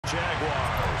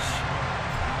Jaguars.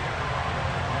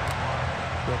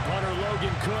 The punter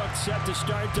Logan Cook set to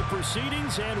start the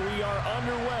proceedings, and we are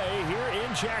underway here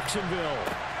in Jacksonville.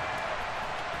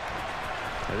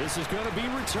 And this is going to be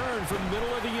returned from the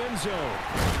middle of the end zone.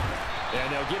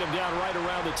 And they'll get him down right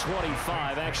around the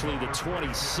 25, actually the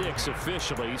 26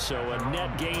 officially, so a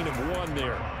net gain of 1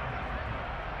 there.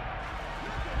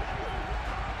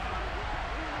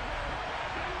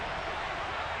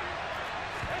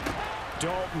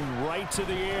 Dalton right to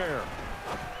the air.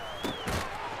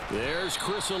 There's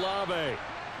Chris Olave.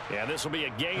 And this will be a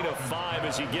gain of 5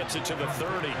 as he gets it to the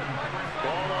 30.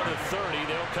 Ball on the 30.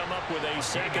 They'll come up with a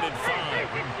 2nd and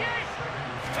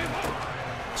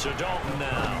 5. So Dalton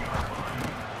now.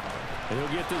 And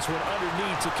he'll get this one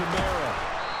underneath to Kamara.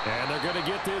 And they're going to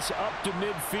get this up to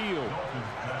midfield.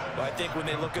 Well, I think when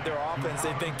they look at their offense,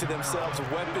 they think to themselves,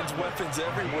 weapons, weapons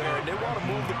everywhere. And they want to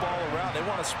move the ball around. They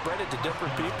want to spread it to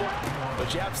different people.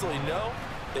 But you absolutely know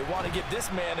they want to get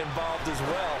this man involved as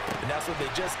well. And that's what they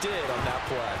just did on that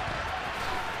play.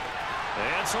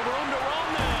 And some room to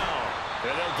run now.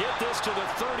 And they'll get this to the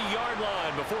 30-yard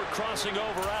line before crossing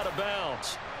over out of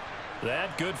bounds.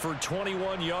 That good for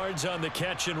 21 yards on the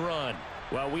catch and run.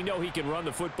 Well, we know he can run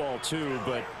the football too,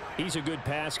 but he's a good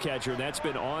pass catcher. And that's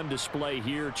been on display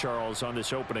here, Charles, on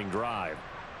this opening drive.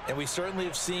 And we certainly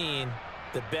have seen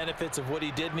the benefits of what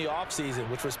he did in the offseason,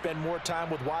 which was spend more time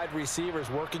with wide receivers,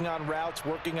 working on routes,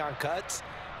 working on cuts,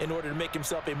 in order to make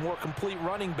himself a more complete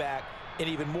running back and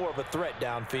even more of a threat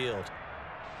downfield.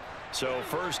 So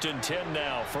 1st and 10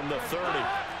 now from the 30.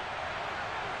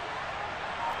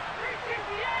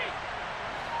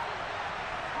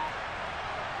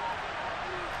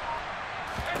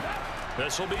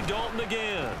 This will be Dalton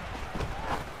again.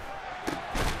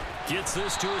 Gets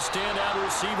this to a standout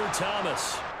receiver,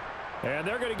 Thomas. And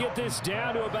they're going to get this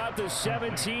down to about the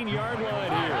 17-yard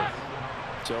line here.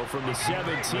 So from the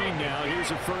 17 now,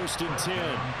 here's a 1st and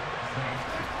 10.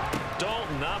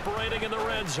 Dalton operating in the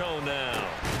red zone now.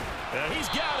 And he's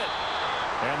got it.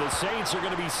 And the Saints are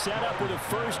going to be set up with a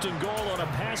 1st and goal on a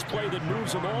pass play that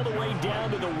moves them all the way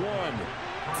down to the 1.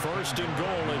 1st and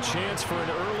goal, a chance for an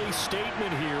early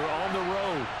statement here on the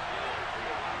road.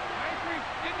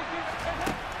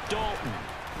 Dalton.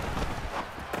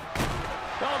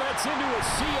 Oh, that's into a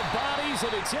sea of bodies,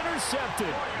 and it's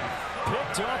intercepted.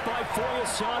 Picked up by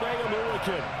Foyesade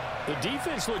Oluokun. The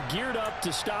defense looked geared up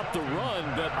to stop the run,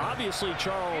 but obviously,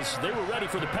 Charles, they were ready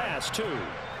for the pass, too.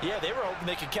 Yeah, they were hoping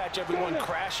they could catch everyone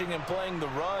crashing and playing the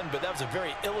run, but that was a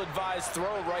very ill-advised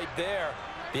throw right there.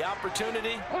 The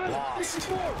opportunity, lost.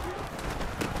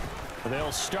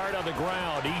 They'll start on the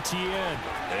ground, ETN.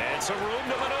 And some room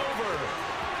to maneuver.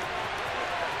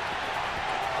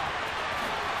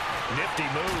 Nifty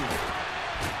move.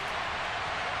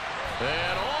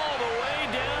 And all the way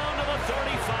down to the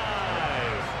 35.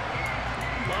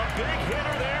 A big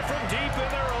hitter there from deep in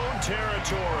their own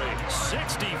territory.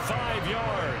 65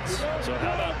 yards. So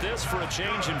how about this for a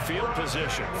change in field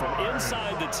position? From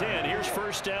inside the 10, here's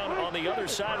 1st down on the other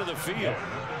side of the field.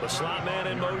 The slot man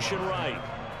in motion right.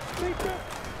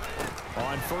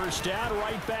 On 1st down,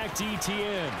 right back to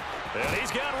ETN. And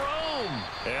he's got room.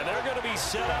 And they're going to be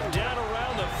set up down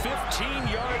around the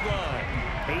 15-yard line.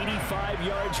 85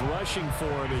 yards rushing for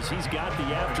him as he's got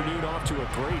the afternoon off to a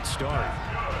great start.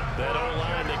 That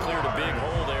O-line, they cleared a big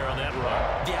hole there on that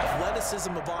run. The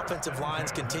athleticism of offensive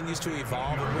lines continues to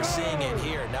evolve, and we're seeing it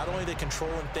here. Not only are they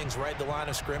controlling things right at the line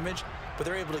of scrimmage, but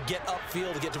they're able to get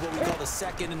upfield to get to what we call the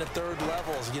 2nd and the 3rd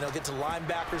levels. You know, get to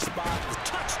linebacker spot.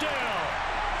 Touchdown!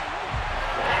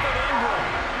 Evan Ingram,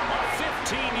 a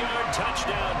 15-yard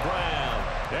touchdown, Brown.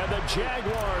 And the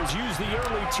Jaguars use the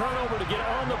early turnover to get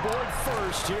on the board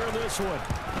first here in this one.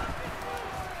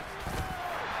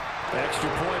 Extra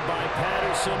point by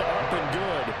Patterson, up and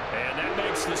good. And that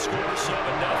makes the score 7-0.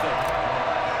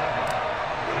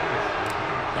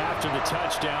 After the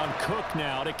touchdown, Cook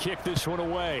now to kick this one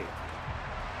away.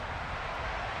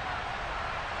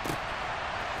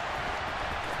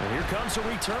 And here comes a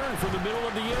return from the middle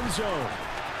of the end zone.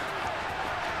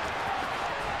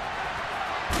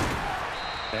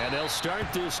 And they'll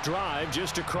start this drive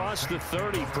just across the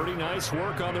 30. Pretty nice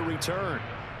work on the return.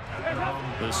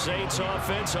 The Saints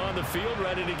offense on the field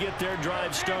ready to get their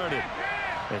drive started.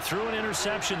 They threw an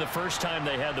interception the first time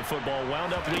they had the football,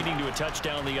 wound up leading to a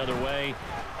touchdown the other way.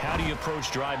 How do you approach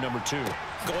drive number 2?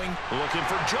 Looking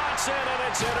for Johnson,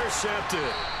 and it's intercepted.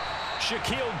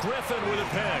 Shaquill Griffin with a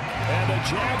pick. And the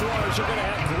Jaguars are going to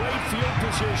have great field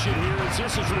position here as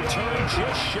this is returned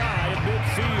just shy of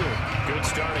midfield. Good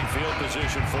starting field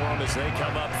position for them as they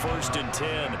come up 1st and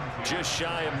 10, just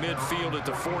shy of midfield at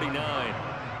the 49.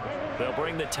 They'll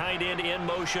bring the tight end in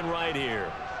motion right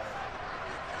here.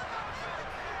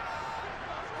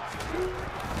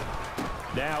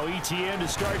 Now ETN to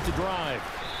start the drive.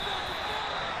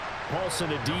 Paulson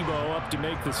Adebo up to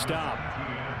make the stop.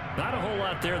 Not a whole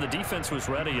lot there. The defense was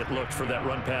ready, it looked, for that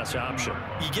run-pass option.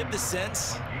 You get the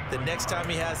sense that next time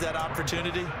he has that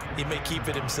opportunity, he may keep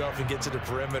it himself and get to the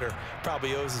perimeter.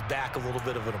 Probably owes his back a little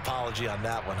bit of an apology on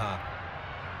that one, huh?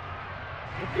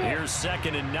 Here's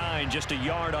 2nd and 9, just a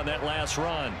yard on that last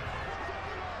run.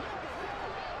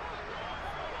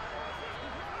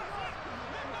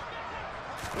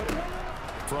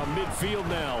 From midfield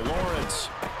now, Lawrence.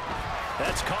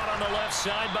 That's caught on the left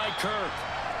side by Kirk.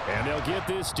 And they'll get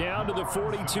this down to the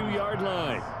 42-yard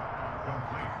line.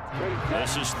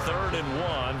 This is 3rd and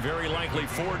 1. Very likely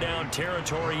 4-down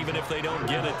territory, even if they don't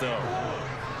get it, though.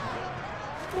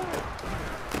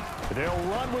 They'll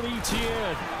run with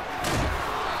ETN.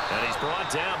 And he's brought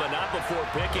down, but not before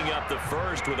picking up the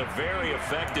first with a very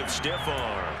effective stiff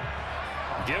arm.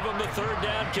 Give him the 3rd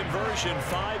down conversion,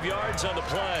 5 yards on the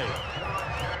play.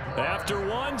 After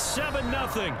 1,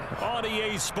 7-0 on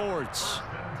EA Sports.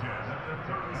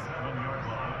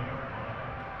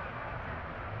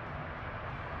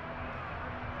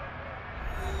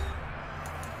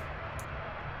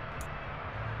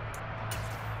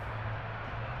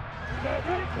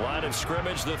 Line of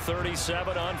scrimmage, the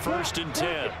 37 on 1st and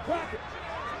 10.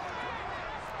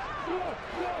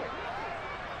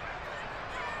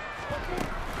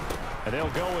 And they'll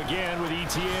go again with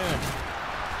ETN.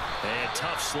 And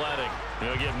tough sledding.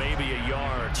 He'll get maybe a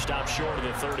yard. Stop short of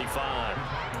the 35.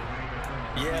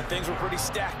 Yeah, things were pretty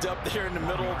stacked up there in the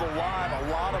middle of the line. A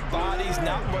lot of bodies,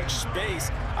 not much space.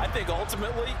 I think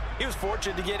ultimately he was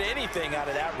fortunate to get anything out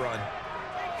of that run.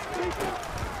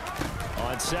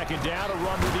 On 2nd down, a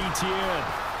run with ETN.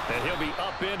 And he'll be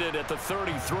upended at the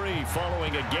 33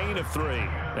 following a gain of 3.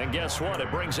 And guess what?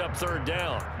 It brings up 3rd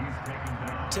down.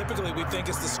 Typically, we think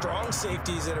it's the strong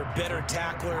safeties that are better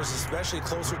tacklers, especially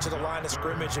closer to the line of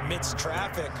scrimmage amidst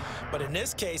traffic. But in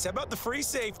this case, how about the free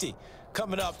safety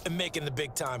coming up and making the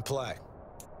big-time play?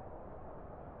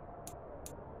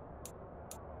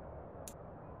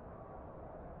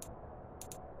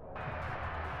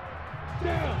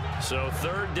 So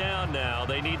 3rd down now.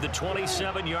 They need the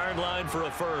 27-yard line for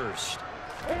a first.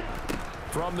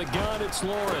 From the gun, it's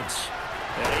Lawrence.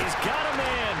 And he's got a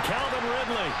man, Calvin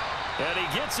Ridley. And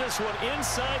he gets this one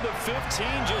inside the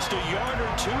 15, just a yard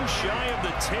or 2 shy of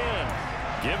the 10.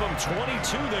 Give him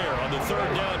 22 there on the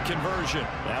 3rd down conversion.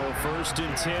 Now a 1st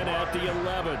and 10 at the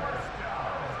 11.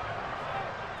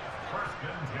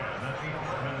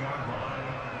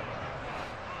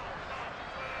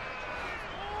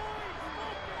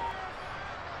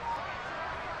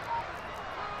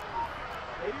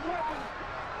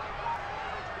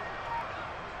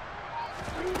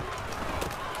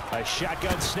 A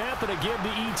shotgun snap and again to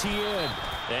ETN.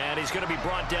 And he's going to be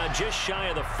brought down just shy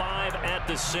of the 5 at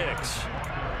the 6.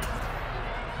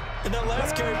 And that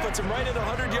last carry puts him right at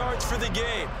 100 yards for the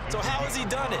game. So how has he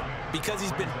done it? Because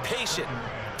he's been patient,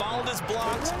 followed his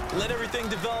blocks, let everything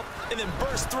develop, and then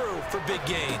burst through for big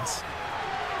gains.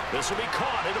 This will be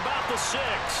caught at about the 6.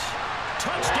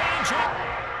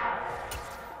 Touchdown.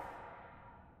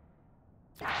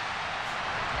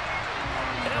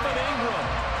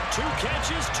 2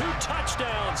 catches, 2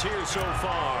 touchdowns here so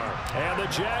far. And the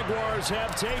Jaguars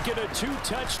have taken a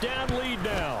 2-touchdown lead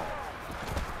now.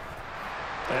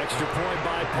 Extra point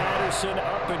by Patterson,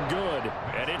 up and good.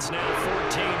 And it's now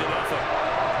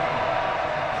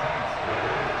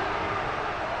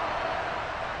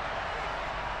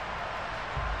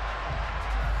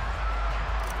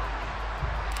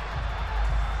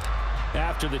 14-0.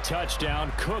 After the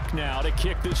touchdown, Cook now to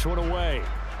kick this one away.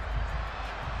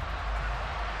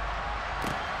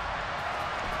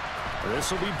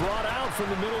 This will be brought out from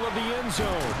the middle of the end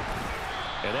zone.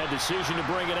 And that decision to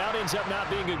bring it out ends up not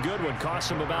being a good one.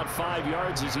 Costs him about 5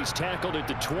 yards as he's tackled at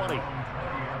the 20.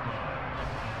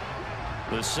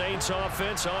 The Saints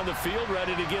offense on the field,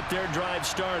 ready to get their drive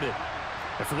started.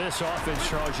 And for this offense,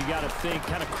 Charles, you got to think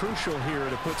kind of crucial here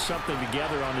to put something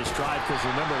together on this drive, because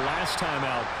remember last time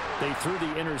out, they threw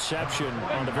the interception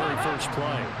on the very first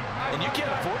play. And you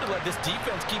can't afford to let this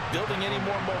defense keep building any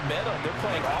more momentum. They're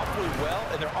playing awfully well,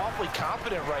 and they're awfully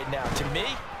confident right now. To me,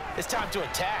 it's time to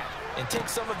attack and take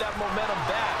some of that momentum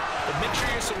back. But make sure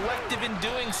you're selective in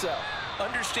doing so.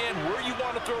 Understand where you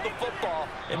want to throw the football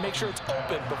and make sure it's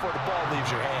open before the ball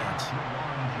leaves your hands.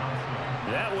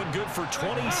 That one good for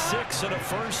 26 and a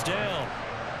first down.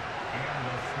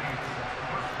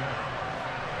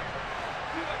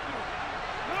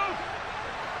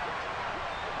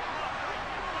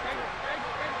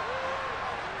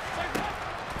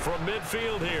 From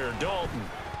midfield here, Dalton.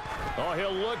 Oh,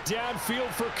 he'll look downfield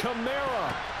for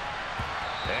Kamara.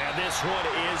 And this one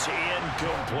is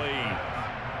incomplete.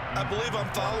 I believe I'm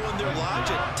following their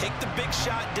logic. Take the big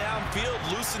shot downfield,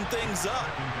 loosen things up.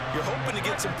 You're hoping to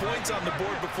get some points on the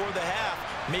board before the half.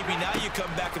 Maybe now you come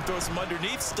back and throw some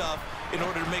underneath stuff in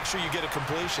order to make sure you get a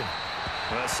completion.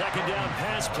 A second down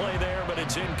pass play there, but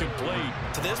it's incomplete.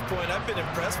 To this point, I've been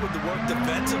impressed with the work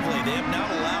defensively. They have now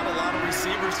allowed a lot of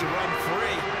receivers to run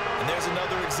free. And there's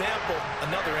another example,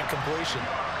 another incompletion.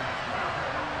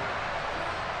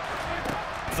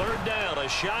 Third down, a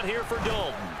shot here for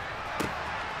Dalton.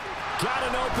 Got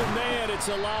an open man, it's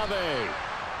Olave.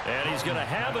 And he's going to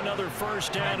have another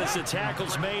first down as the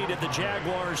tackle's made at the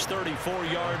Jaguars'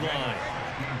 34-yard line.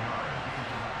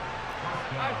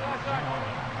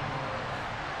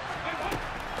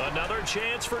 Another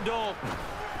chance for Dalton.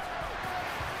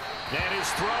 And his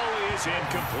throw is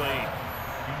incomplete.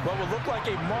 What would look like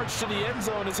a march to the end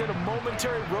zone has hit a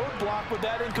momentary roadblock with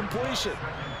that incompletion.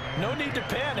 No need to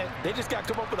panic. They just got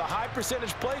to come up with a high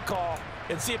percentage play call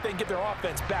and see if they can get their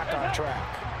offense back on track.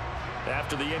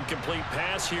 After the incomplete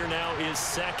pass, here now is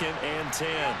 2nd and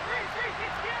 10.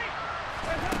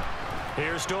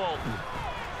 Here's Dalton.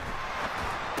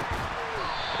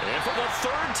 And for the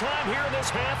third time here in this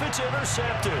half, it's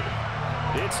intercepted.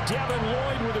 It's Devin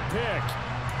Lloyd with a pick.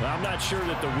 I'm not sure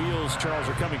that the wheels, Charles,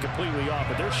 are coming completely off,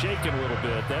 but they're shaking a little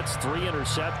bit. That's 3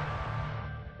 interceptions.